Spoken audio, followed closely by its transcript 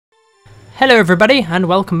Hello everybody, and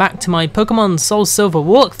welcome back to my Pokemon Soul Silver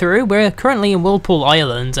walkthrough. We're currently in Whirlpool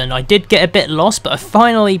Island, and I did get a bit lost, but I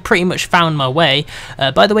finally pretty much found my way.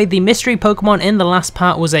 By the way, the mystery Pokemon in the last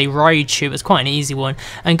part was a Raichu. It was quite an easy one.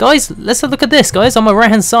 And guys, let's have a look at this, guys. On my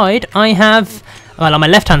right-hand side, I have... Well, on my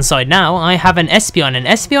left-hand side now, I have an Espeon, and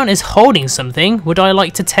Espeon is holding something. Would I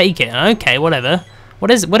like to take it? Okay, whatever. What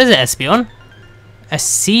is it, Espeon? A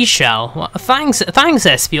seashell. Well, thanks,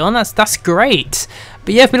 Espeon. That's great.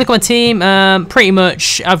 But yeah, if we look at my team, pretty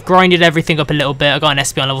much I've grinded everything up a little bit. I got an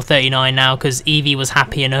Espeon level 39 now because Eevee was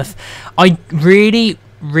happy enough. I really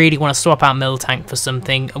want to swap out Miltank for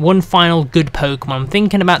something. One final good Pokemon. I'm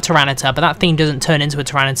thinking about Tyranitar, but that thing doesn't turn into a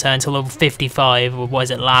Tyranitar until level 55, or what is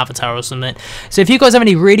it, Larvitar or something. So if you guys have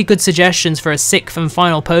any really good suggestions for a 6th and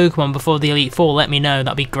final Pokemon before the Elite Four, let me know.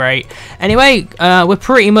 That'd be great. Anyway, we're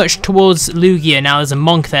pretty much towards Lugia now. There's a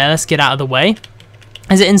Monk there. Let's get out of the way.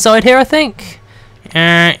 Is it inside here, I think?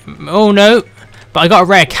 Oh no, but I got a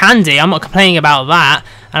rare candy. I'm not complaining about that.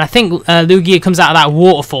 And I think Lugia comes out of that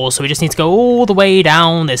waterfall, so we just need to go all the way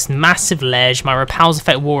down this massive ledge. My repels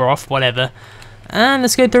effect wore off, whatever. And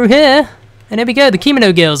let's go through here. And here we go, the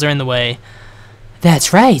Kimono Girls are in the way.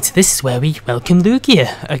 That's right, this is where we welcome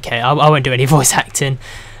Lugia. Okay, I won't do any voice acting.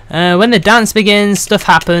 When the dance begins, stuff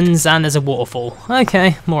happens, and there's a waterfall.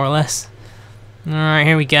 Okay, more or less. Alright,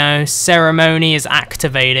 here we go. Ceremony is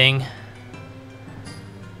activating.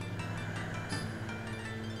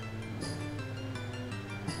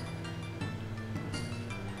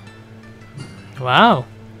 Wow.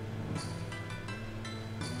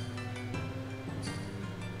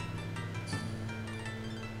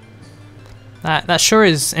 That sure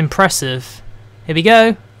is impressive. Here we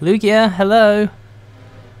go. Lugia, hello.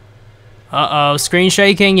 Uh-oh, screen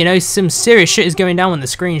shaking. You know, some serious shit is going down when the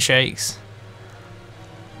screen shakes.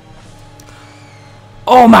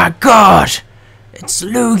 Oh my god! It's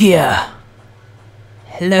Lugia!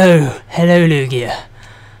 Hello. Hello, Lugia.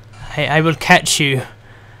 I will catch you.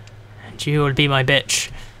 You will be my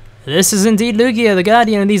bitch. This is indeed Lugia, the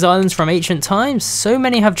guardian of these islands from ancient times. So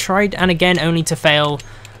many have tried and again only to fail.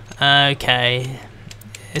 Okay.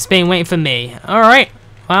 It's been waiting for me. Alright.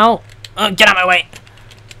 Well, get out of my way.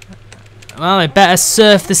 Well, I better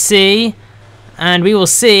surf the sea. And we will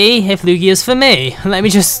see if Lugia's for me. Let me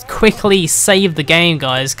just quickly save the game,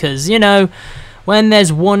 guys. Because, you know, when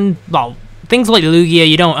there's one... Well, things like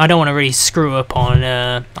Lugia, I don't want to really screw up on.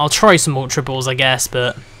 I'll try some Ultra Balls, I guess,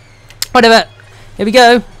 but... Whatever. Here we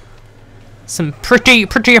go. Some pretty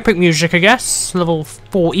epic music, I guess. Level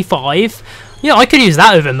 45. Yeah, I could use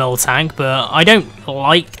that over Miltank, but I don't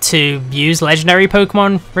like to use legendary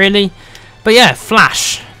Pokemon, really. But yeah,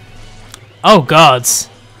 Flash. Oh, gods.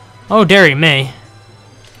 Oh, dearie me.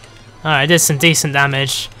 Alright, I did some decent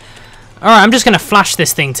damage. Alright, I'm just going to Flash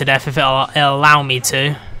this thing to death if it'll allow me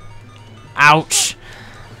to. Ouch.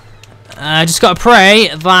 Just got to pray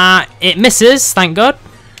that it misses, thank God.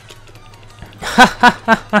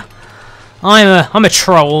 I'm a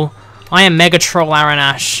troll. I am Mega Troll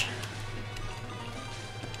Aranash.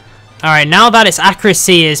 Alright, now that its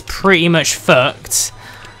accuracy is pretty much fucked,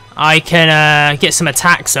 I can get some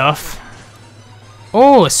attacks off.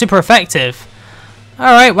 Oh, super effective.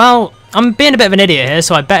 Alright, well, I'm being a bit of an idiot here,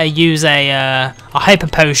 so I better use a Hyper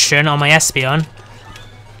Potion on my Espeon.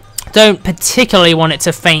 Don't particularly want it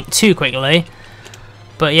to faint too quickly.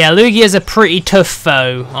 But yeah, Lugia is a pretty tough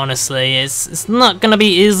foe, honestly. It's not going to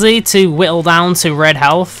be easy to whittle down to red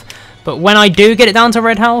health. But when I do get it down to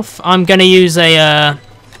red health, I'm going to use a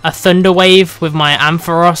Thunder Wave with my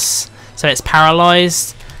Ampharos, so it's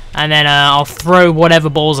paralyzed. And then I'll throw whatever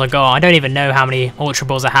balls I got. I don't even know how many Ultra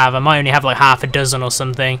Balls I have. I might only have like half a dozen or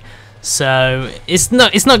something. So it's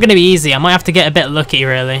not going to be easy. I might have to get a bit lucky,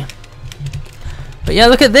 really. But yeah,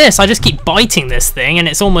 look at this. I just keep biting this thing, and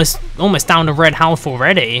it's almost down to red health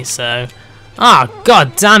already. So,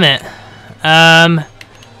 god damn it.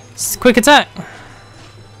 Quick attack.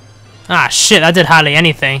 Ah, shit, that did hardly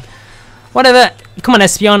anything. Whatever. Come on,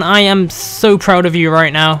 Espeon. I am so proud of you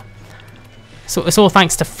right now. So it's all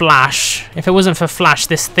thanks to Flash. If it wasn't for Flash,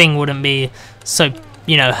 this thing wouldn't be so,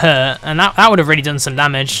 you know, hurt, and that would have really done some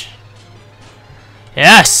damage.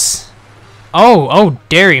 Yes. Oh,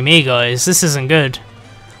 dearie me, guys. This isn't good.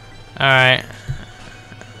 Alright.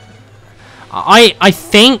 I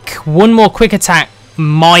think one more quick attack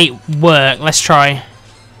might work. Let's try.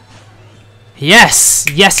 Yes.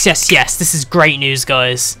 This is great news,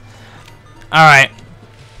 guys. Alright.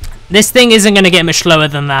 This thing isn't going to get much slower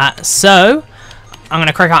than that. So, I'm going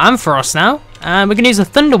to crack out Ampharos now. And we're going to use a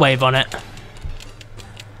Thunder Wave on it.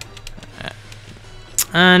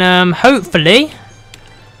 And hopefully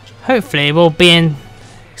we'll be in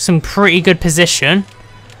some pretty good position.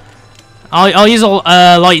 I'll use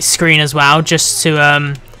a light screen as well, just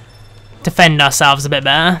to defend ourselves a bit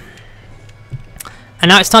better. And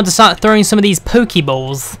now it's time to start throwing some of these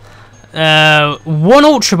Pokeballs. 1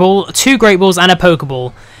 Ultra Ball, 2 Great Balls, and a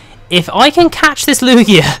Pokeball. If I can catch this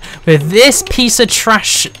Lugia with this piece of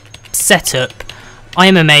trash setup, I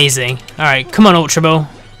am amazing. Alright, come on, Ultra Ball.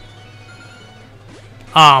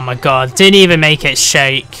 Oh my god, didn't even make it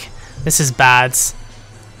shake. This is bad.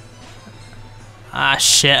 Ah,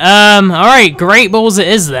 shit. Alright, Great Balls it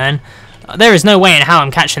is then. There is no way in how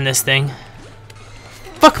I'm catching this thing.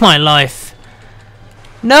 Fuck my life.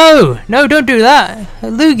 No! No, don't do that.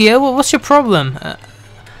 Lugia, what's your problem?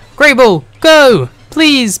 Great Ball, go!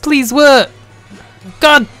 Please, please work!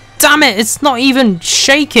 God damn it, it's not even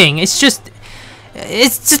shaking. It's just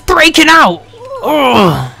breaking out!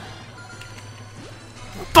 Ugh.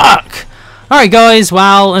 Fuck! Alright guys,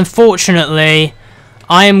 well, unfortunately,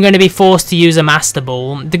 I am going to be forced to use a Master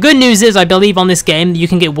Ball. The good news is, I believe on this game, you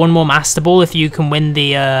can get 1 more Master Ball if you can win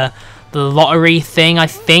the lottery thing, I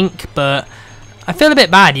think, but I feel a bit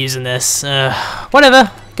bad using this.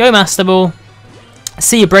 Whatever, go Master Ball.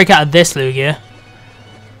 See you break out of this, Lugia.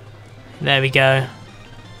 There we go.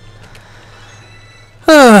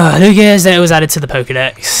 Lugia was added to the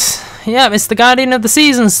Pokedex. Yep, it's the Guardian of the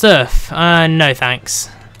Season stuff. No thanks.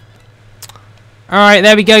 Alright,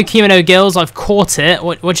 there we go, Kimono Gills. I've caught it.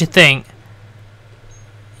 What do you think?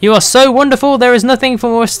 You are so wonderful, there is nothing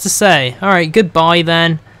for us to say. Alright, goodbye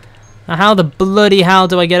then. Now how the bloody hell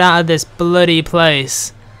do I get out of this bloody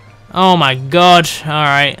place? Oh my god.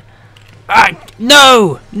 Alright.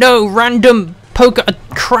 No! No, random a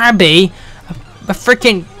Krabby. A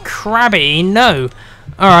freaking Krabby. No.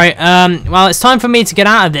 Alright, well, it's time for me to get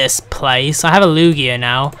out of this place. I have a Lugia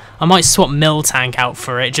now. I might swap Miltank out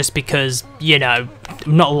for it just because, you know,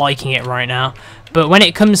 I'm not liking it right now. But when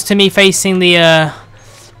it comes to me facing the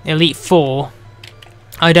Elite Four,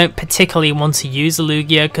 I don't particularly want to use a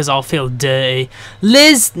Lugia because I'll feel dirty.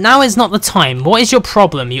 Liz, now is not the time. What is your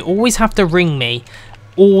problem? You always have to ring me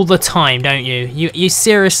all the time, don't you? You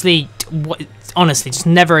seriously, honestly, just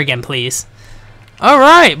never again, please.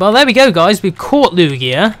 Alright, well there we go guys, we've caught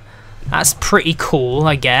Lugia. That's pretty cool,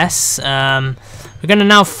 I guess. We're going to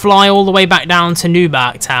now fly all the way back down to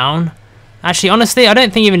Newbark Town. Actually, honestly, I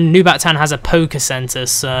don't think even Newbark Town has a Poké Center,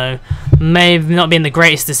 so may have not been the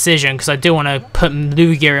greatest decision, because I do want to put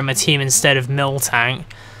Lugia in my team instead of Miltank.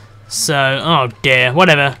 So, oh dear,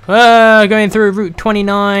 whatever. Going through Route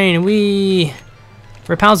 29,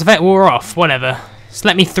 Repel's effect wore off, whatever. Just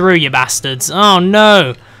let me through, you bastards. Oh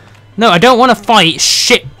no! No, I don't want to fight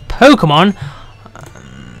shit Pokemon.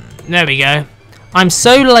 There we go. I'm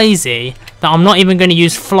so lazy that I'm not even going to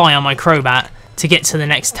use Fly on my Crobat to get to the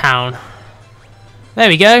next town. There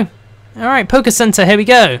we go. Alright, Poké Center, here we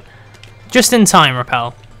go. Just in time,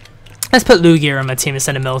 Repel. Let's put Lugia on my team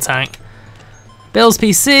instead of Miltank. Bill's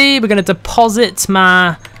PC, we're going to deposit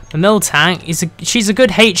my Miltank. She's a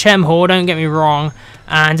good HM whore, don't get me wrong.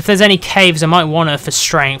 And if there's any caves, I might want her for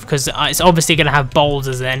strength, because it's obviously going to have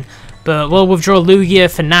boulders in. But we'll withdraw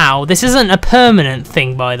Lugia for now. This isn't a permanent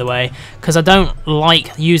thing, by the way, because I don't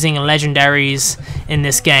like using legendaries in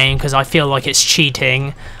this game, because I feel like it's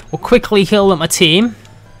cheating. We'll quickly heal up my team.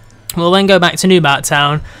 We'll then go back to Newbark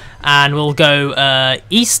Town, and we'll go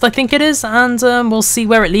east, I think it is, and we'll see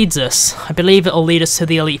where it leads us. I believe it'll lead us to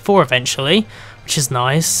the Elite Four eventually, which is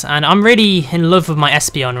nice. And I'm really in love with my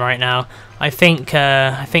Espeon right now. I think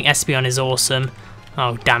Espeon is awesome.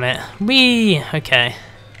 Oh damn it! Okay.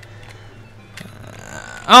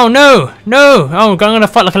 Oh no! No! Oh, I'm gonna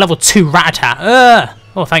fight like a level 2 Rattata.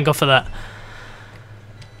 Oh, thank God for that.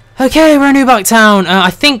 Okay, we're in Newbark Town.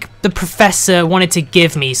 I think the professor wanted to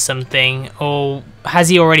give me something, or has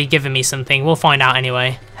he already given me something? We'll find out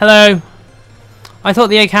anyway. Hello. I thought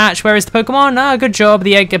the egg hatched. Where is the Pokemon? Ah, good job.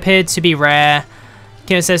 The egg appeared to be rare.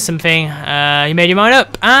 It says something. You made your mind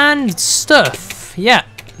up and stuff. Yeah,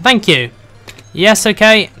 thank you. Yes,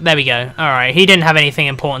 okay. There we go. All right. He didn't have anything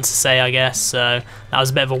important to say, I guess. So that was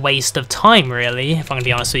a bit of a waste of time, really, if I'm gonna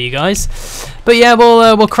be honest with you guys. But yeah,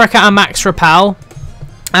 we'll crack out our Max Repel,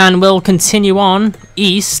 and we'll continue on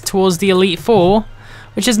east towards the Elite Four,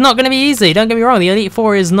 which is not going to be easy. Don't get me wrong. The Elite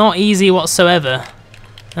Four is not easy whatsoever.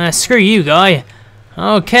 Screw you, guy.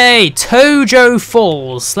 Okay, Tojo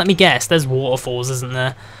Falls. Let me guess, there's waterfalls, isn't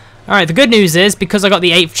there? Alright, the good news is, because I got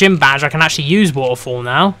the 8th gym badge, I can actually use waterfall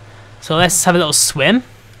now. So let's have a little swim.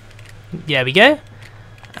 There we go.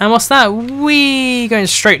 And what's that? Whee! Going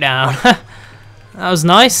straight down. That was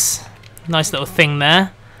nice. Nice little thing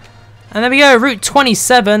there. And there we go, Route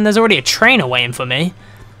 27. There's already a trainer waiting for me.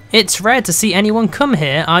 It's rare to see anyone come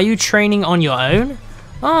here. Are you training on your own?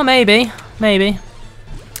 Oh, maybe. Maybe.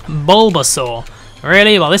 Bulbasaur.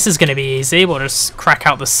 Really? Well, this is going to be easy. We'll just crack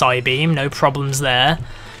out the Psybeam. No problems there.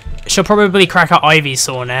 She'll probably crack out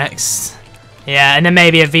Ivysaur next. Yeah, and then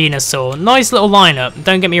maybe a Venusaur. Nice little lineup.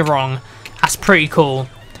 Don't get me wrong. That's pretty cool.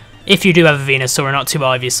 If you do have a Venusaur and not two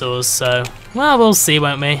Ivysaurs. So, well, we'll see,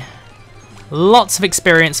 won't we? Lots of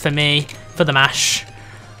experience for me for the mash.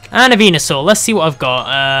 And a Venusaur. Let's see what I've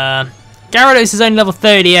got. Gyarados is only level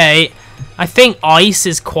 38. I think Ice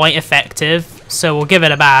is quite effective. So we'll give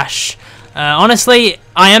it a bash. Honestly,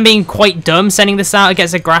 I am being quite dumb sending this out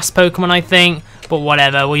against a grass Pokemon, I think. But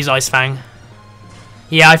whatever, we'll use Ice Fang.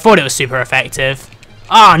 Yeah, I thought it was super effective.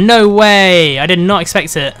 Ah, no way! I did not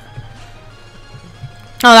expect it.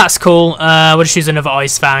 Oh, that's cool. We'll just use another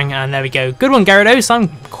Ice Fang, and there we go. Good one, Gyarados. I'm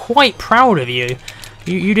quite proud of you.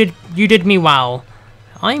 You did me well.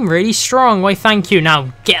 I'm really strong. Why, thank you.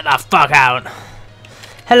 Now, get the fuck out.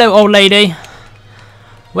 Hello, old lady.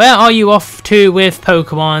 Where are you off to with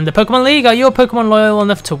Pokemon? The Pokemon League? Are your Pokemon loyal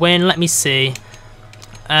enough to win? Let me see.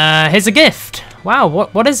 Here's a gift. Wow,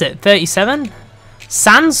 what is it? 37?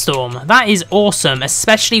 Sandstorm. That is awesome,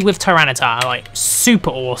 especially with Tyranitar. Like, super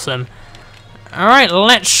awesome. Alright,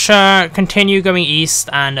 let's continue going east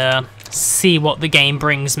and see what the game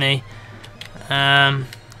brings me. Another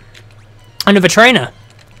trainer.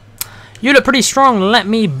 You look pretty strong. Let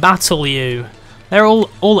me battle you. They're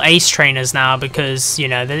all ace trainers now because, you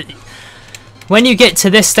know, when you get to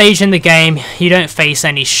this stage in the game, you don't face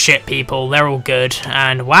any shit people. They're all good.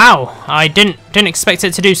 And wow, I didn't expect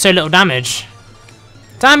it to do so little damage.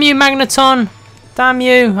 Damn you, Magneton. Damn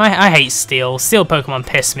you. I hate Steel. Steel Pokemon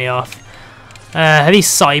piss me off. At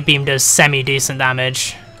least Psybeam does semi-decent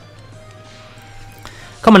damage.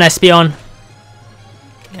 Come on, Espeon.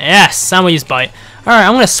 Yes, and we'll use Bite. Alright,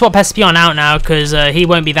 I'm going to swap Espeon out now because he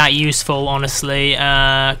won't be that useful, honestly.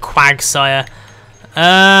 Quagsire.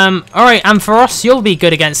 Alright, Ampharos, you'll be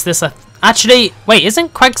good against this. Actually, wait,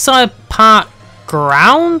 isn't Quagsire part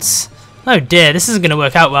ground? Oh dear, this isn't going to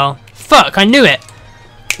work out well. Fuck, I knew it.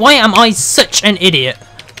 Why am I such an idiot?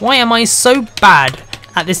 Why am I so bad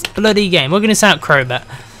at this bloody game? We're going to send out Crobat.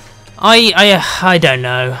 I don't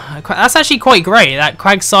know. That's actually quite great. That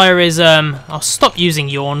Quagsire is, I'll stop using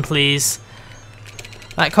Yawn, please.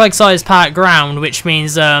 That Quagsire is part ground, which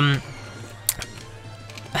means, ha,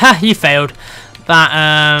 you failed.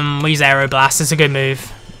 That, we'll use Aeroblast. It's a good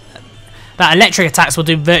move. That electric attacks will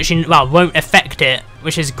do virtually, well, won't affect it,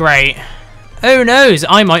 which is great. Oh no,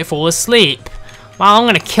 I might fall asleep. Well, I'm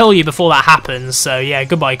going to kill you before that happens, so yeah,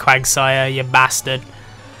 goodbye Quagsire, you bastard.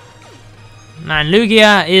 Man,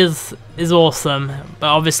 Lugia is awesome, but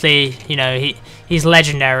obviously, you know, he's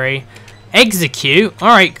legendary. Execute.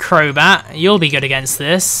 Alright, Crobat, you'll be good against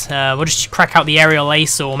this. We'll just crack out the Aerial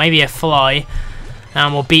Ace or maybe a Fly,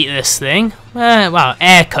 and we'll beat this thing. Well,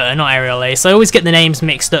 Air Cutter, not Aerial Ace. I always get the names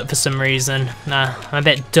mixed up for some reason. Nah, I'm a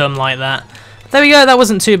bit dumb like that. There we go, that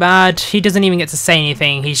wasn't too bad. He doesn't even get to say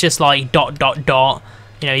anything. He's just like, ... You know,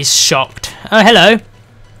 he's shocked. Oh, hello.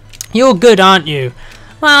 You're good, aren't you?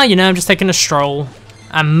 Well, you know, I'm just taking a stroll.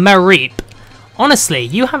 And Mareep. Honestly,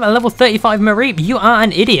 you have a level 35 Mareep. You are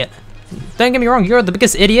an idiot. Don't get me wrong, you're the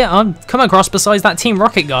biggest idiot I've come across besides that Team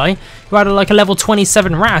Rocket guy who had like a level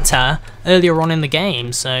 27 Rattata earlier on in the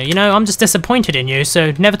game. So, you know, I'm just disappointed in you.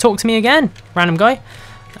 So, never talk to me again, random guy.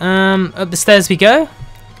 Up the stairs we go.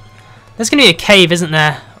 There's going to be a cave, isn't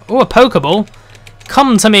there? Oh, a Pokeball.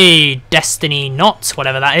 Come to me, Destiny Knot,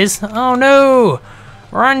 whatever that is. Oh, no.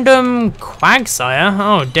 Random Quagsire.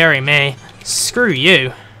 Oh, dearie me. Screw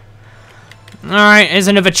you. Alright, here's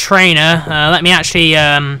another trainer. Let me actually,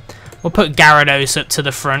 we'll put Gyarados up to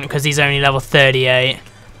the front because he's only level 38.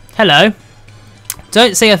 Hello.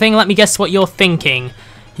 Don't say a thing, let me guess what you're thinking.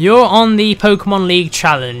 You're on the Pokemon League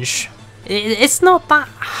Challenge. It's not that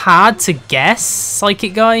hard to guess,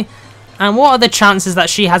 Psychic Guy. And what are the chances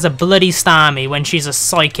that she has a bloody Starmie when she's a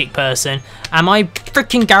psychic person, and my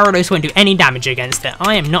freaking Gyarados won't do any damage against it?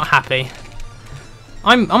 I am not happy.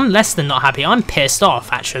 I'm less than not happy. I'm pissed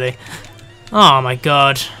off, actually. Oh my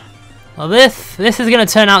god. Well, this is going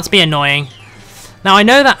to turn out to be annoying. Now, I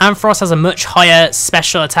know that Ampharos has a much higher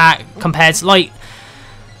special attack compared to, like...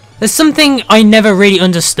 There's something I never really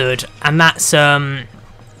understood, and that's,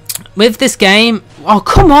 with this game... Oh,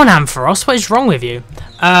 come on, Ampharos. What is wrong with you?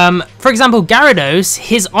 For example, Gyarados,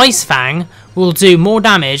 his Ice Fang will do more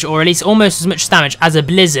damage, or at least almost as much damage as a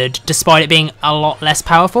Blizzard, despite it being a lot less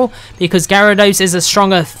powerful, because Gyarados is a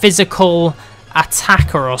stronger physical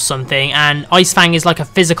attacker or something, and Ice Fang is like a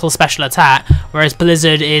physical special attack, whereas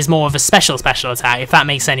Blizzard is more of a special attack, if that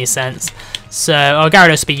makes any sense. So,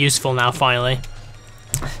 Gyarados will be useful now, finally.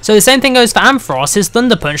 So the same thing goes for Ampharos. His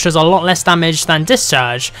Thunder Punch does a lot less damage than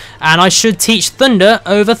Discharge, and I should teach Thunder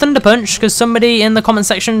over Thunder Punch because somebody in the comment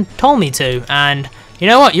section told me to. And you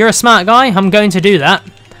know what? You're a smart guy. I'm going to do that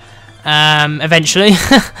eventually.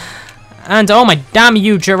 And oh my damn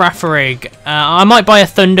you, Girafarig. I might buy a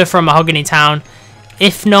Thunder from Mahogany Town.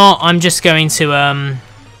 If not, I'm just going to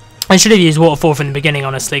I should have used Waterfall from the beginning,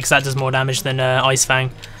 honestly, because that does more damage than Ice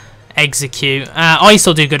Fang. Execute. Ice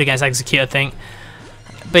will do good against Execute, I think.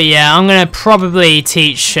 But yeah, I'm going to probably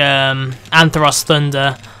teach Ampharos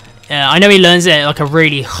Thunder. I know he learns it at like a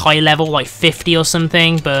really high level, like 50 or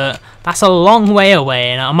something, but that's a long way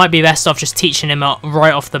away, and I might be best off just teaching him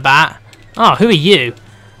right off the bat. Oh, who are you?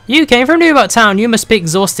 You came from Newbuck Town. You must be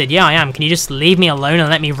exhausted. Yeah, I am. Can you just leave me alone and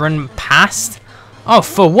let me run past? Oh,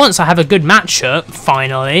 for once I have a good matchup,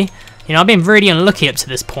 finally. You know, I've been really unlucky up to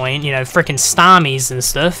this point. You know, freaking Starmies and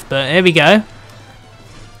stuff, but here we go.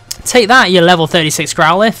 Take that, you level 36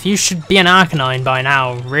 Growlithe. You should be an Arcanine by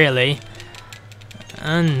now, really.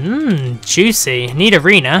 And, juicy. Need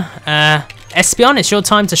Arena. Espeon, it's your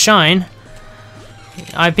time to shine.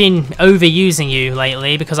 I've been overusing you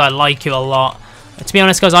lately because I like you a lot. To be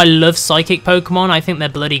honest, guys, I love Psychic Pokemon. I think they're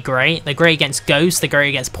bloody great. They're great against Ghost, they're great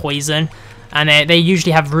against Poison. And they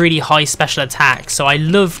usually have really high special attacks. So I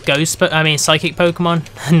love Psychic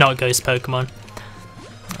Pokemon, not Ghost Pokemon.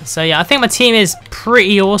 So yeah, I think my team is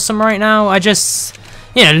pretty awesome right now. I just,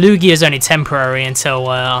 you know, Lugia is only temporary until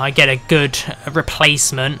I get a good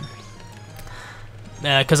replacement.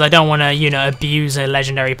 Because I don't want to, you know, abuse a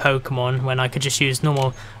legendary Pokemon when I could just use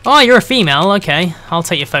normal. Oh, you're a female. Okay, I'll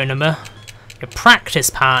take your phone number. Your practice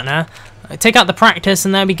partner. Take out the practice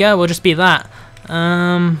and there we go. We'll just be that.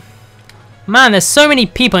 Man, there's so many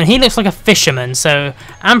people and he looks like a fisherman. So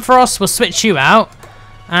Ampharos will switch you out.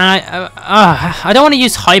 And I don't want to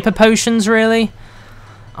use Hyper Potions, really.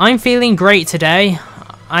 I'm feeling great today.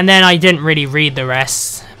 And then I didn't really read the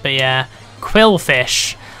rest. But yeah,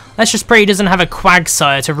 Quillfish. Let's just pray he doesn't have a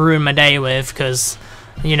Quagsire to ruin my day with. Because,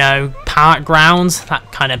 you know, Park Grounds,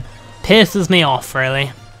 that kind of pisses me off,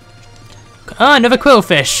 really. Oh, another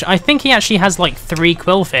Quillfish. I think he actually has like 3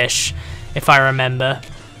 Quillfish, if I remember.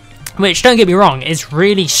 Which, don't get me wrong, is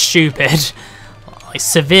really stupid. Like,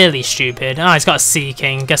 severely stupid. Oh, he's got a Sea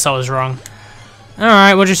King. Guess I was wrong.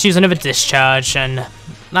 Alright, we'll just use another Discharge, and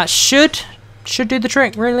that should do the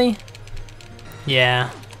trick, really.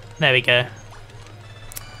 Yeah, there we go.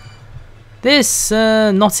 This,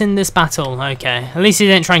 not in this battle. Okay, at least he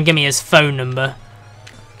didn't try and give me his phone number.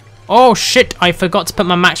 Oh shit, I forgot to put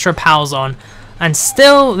my Max Repels on. And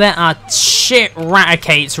still, there are shit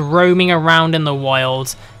Raticates roaming around in the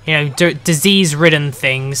wild. You know, disease-ridden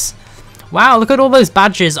things. Wow, look at all those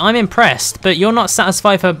badges. I'm impressed, but you're not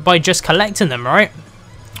satisfied by just collecting them, right?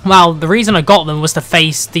 Well, the reason I got them was to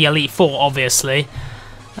face the Elite Four, obviously.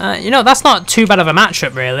 You know, that's not too bad of a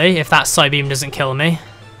matchup, really, if that Psybeam doesn't kill me.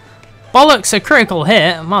 Bollocks, a critical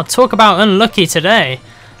hit. Well, talk about unlucky today.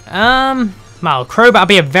 Well, Crobat would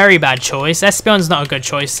be a very bad choice. Espeon's not a good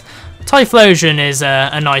choice. Typhlosion is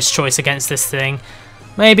a nice choice against this thing.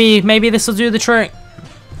 Maybe this will do the trick.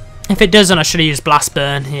 If it doesn't, I should have used Blast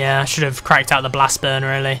Burn. Yeah, I should have cracked out the Blast Burn,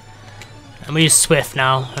 really. And we use Swift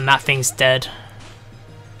now, and that thing's dead.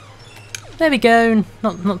 There we go.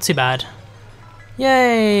 Not too bad.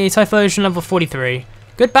 Yay! Typhlosion level 43.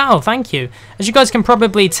 Good battle, thank you. As you guys can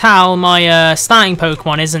probably tell, my starting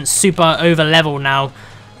Pokemon isn't super over leveled now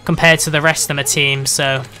compared to the rest of my team,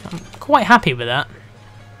 so I'm quite happy with that.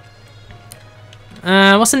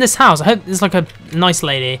 What's in this house? I hope there's like a nice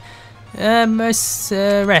lady.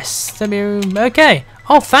 Rest. Okay.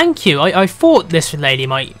 Oh, thank you. I thought this lady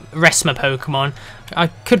might rest my Pokemon. I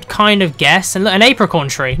could kind of guess. And look, an apricorn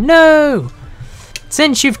tree. No!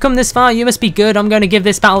 Since you've come this far, you must be good. I'm going to give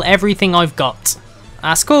this battle everything I've got.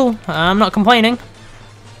 That's cool. I'm not complaining.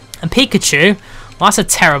 And Pikachu. Well, that's a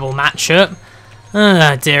terrible matchup.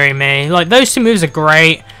 Dearie me. Like, those two moves are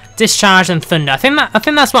great. Discharge and Thunder. I think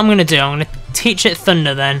that's what I'm going to do. I'm going to teach it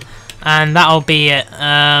Thunder then. And that'll be it.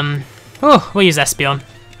 We'll use Espeon.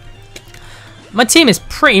 My team is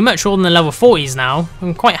pretty much all in the level 40s now.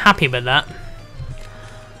 I'm quite happy with that.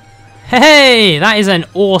 Hey, that is an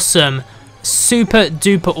awesome, super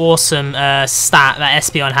duper awesome stat that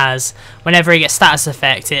Espeon has. Whenever he gets status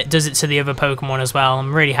effect, it does it to the other Pokemon as well.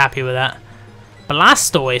 I'm really happy with that.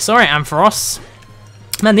 Blastoise. Alright, Ampharos.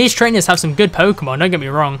 Man, these trainers have some good Pokemon, don't get me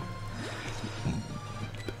wrong.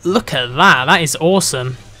 Look at that. That is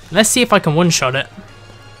awesome. Let's see if I can one-shot it.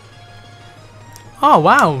 Oh,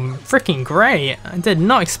 wow. Freaking great. I did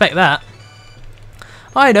not expect that.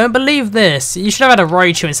 I don't believe this. You should have had a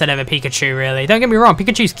Raichu instead of a Pikachu, really. Don't get me wrong,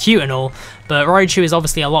 Pikachu's cute and all, but Raichu is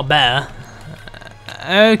obviously a lot better.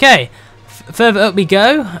 Okay. Further up we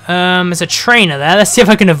go. There's a trainer there. Let's see if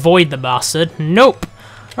I can avoid the bastard. Nope.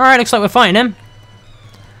 Alright, looks like we're fighting him.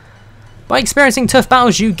 By experiencing tough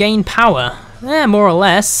battles, you gain power. Yeah, more or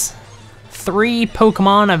less. 3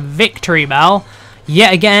 Pokemon, a Victory Bell.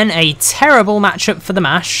 Yet again, a terrible matchup for the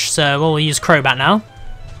Mash, so we'll use Crobat now.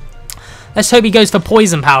 Let's hope he goes for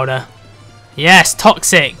Poison Powder. Yes,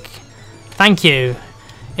 Toxic. Thank you.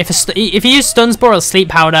 If he used Stun Spore or Sleep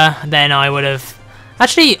Powder, then I would have...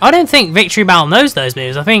 Actually, I don't think Victory Bell knows those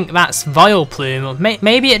moves. I think that's Vileplume. Or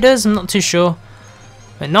maybe it does, I'm not too sure.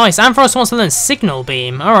 But nice. Ampharos wants to learn Signal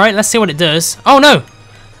Beam. Alright, let's see what it does. Oh no!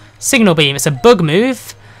 Signal Beam, it's a bug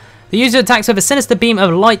move. The user attacks with a sinister beam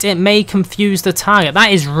of light. It may confuse the target.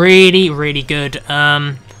 That is really, really good.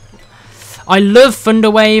 I love Thunder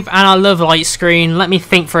Wave and I love Light Screen. Let me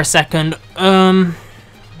think for a second. I'm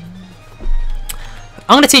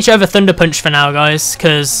going to teach over Thunder Punch for now, guys,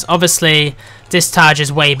 because obviously Discharge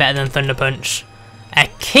is way better than Thunder Punch. A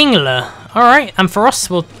Kingler. Alright, Ampharos,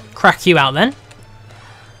 we'll crack you out then.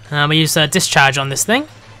 We use Discharge on this thing.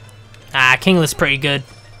 Kingler's pretty good.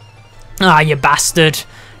 You bastard.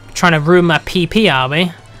 Trying to ruin my PP, are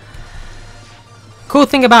we? Cool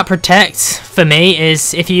thing about Protect, for me,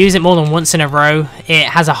 is if you use it more than once in a row, it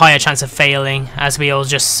has a higher chance of failing, as we all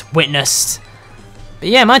just witnessed. But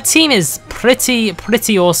yeah, my team is pretty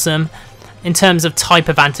awesome in terms of type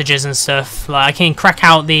advantages and stuff. Like, I can crack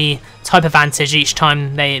out the type advantage each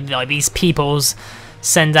time these peoples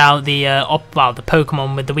send out the the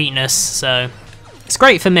Pokemon with the weakness, so it's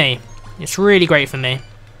great for me. It's really great for me.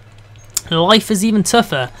 Life is even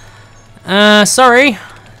tougher. Sorry,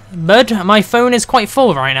 bud, my phone is quite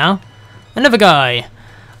full right now. Another guy.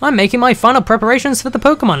 I'm making my final preparations for the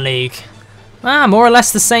Pokemon League. More or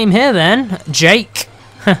less the same here then. Jake.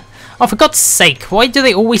 Oh, for God's sake, why do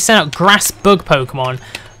they always send out grass bug Pokemon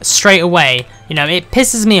straight away? You know, it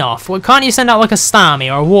pisses me off. Well, can't you send out like a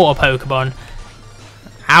Starmie or a water Pokemon?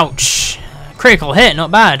 Ouch. Critical hit, not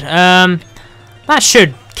bad. That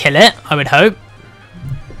should kill it, I would hope.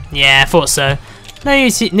 Yeah, I thought so. No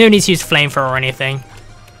need to use Flamethrower or anything.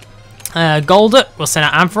 Golduck, we'll send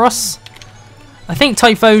out Ampharos. I think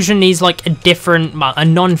Typhlosion needs like a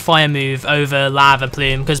non-fire move over Lava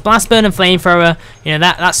Plume, because Blast Burn and Flamethrower, you know,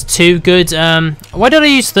 that's too good. Why did I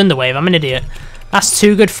use Thunder Wave? I'm an idiot. That's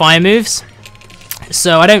 2 good fire moves.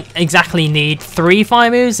 So I don't exactly need 3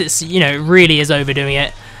 fire moves. It's, you know, it really is overdoing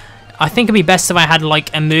it. I think it'd be best if I had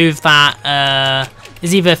like a move that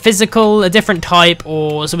is either physical, a different type,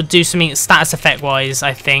 or so would do something status effect wise,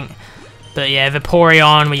 I think. But yeah,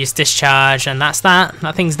 Vaporeon, we use Discharge, and that's that.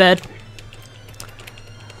 That thing's dead.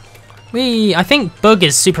 I think Bug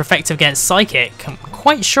is super effective against Psychic. I'm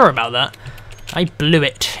quite sure about that. I blew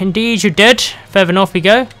it. Indeed, you did. Further north we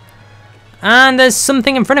go. And there's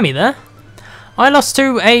something in front of me there. I lost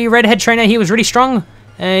to a redhead trainer. He was really strong.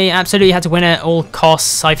 He absolutely had to win at all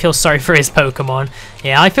costs. I feel sorry for his Pokemon.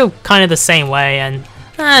 Yeah, I feel kind of the same way, and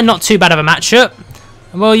not too bad of a matchup.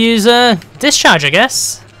 We'll use Discharge, I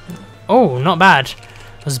guess. Oh, not bad.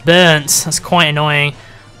 I was burnt. That's quite annoying.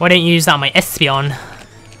 Why don't you use that on my Espeon?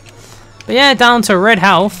 But yeah, down to red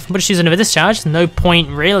health. We'll just use another Discharge. No point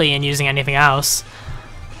really in using anything else.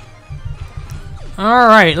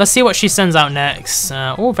 Alright, let's see what she sends out next.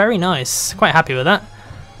 Oh, very nice. Quite happy with that.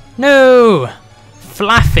 No!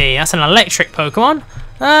 Flaffy, that's an electric Pokemon.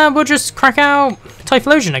 We'll just crack out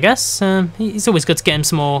Typhlosion, I guess. He's always good to get him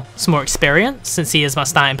some more experience, since he is my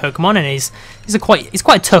starting Pokemon, and he's quite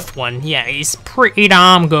a tough one. Yeah, he's pretty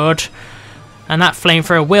damn good. And that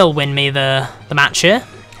Flamethrower will win me the match here.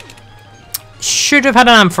 Should have had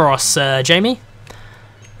an Ampharos, Jamie.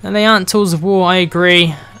 And they aren't tools of war, I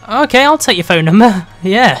agree. Okay, I'll take your phone number.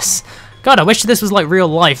 Yes. God, I wish this was like real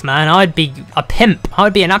life, man. I'd be a pimp. I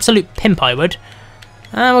would be an absolute pimp, I would.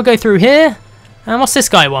 And we'll go through here. And what's this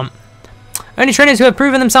guy want? Only trainers who have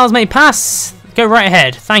proven themselves may pass. Go right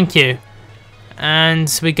ahead. Thank you.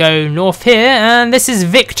 And we go north here. And this is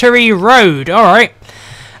Victory Road. Alright.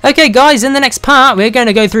 Okay, guys, in the next part, we're going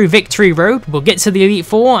to go through Victory Road. We'll get to the Elite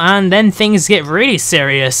Four, and then things get really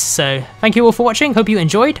serious. So, thank you all for watching. Hope you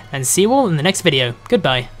enjoyed, and see you all in the next video.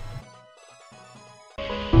 Goodbye.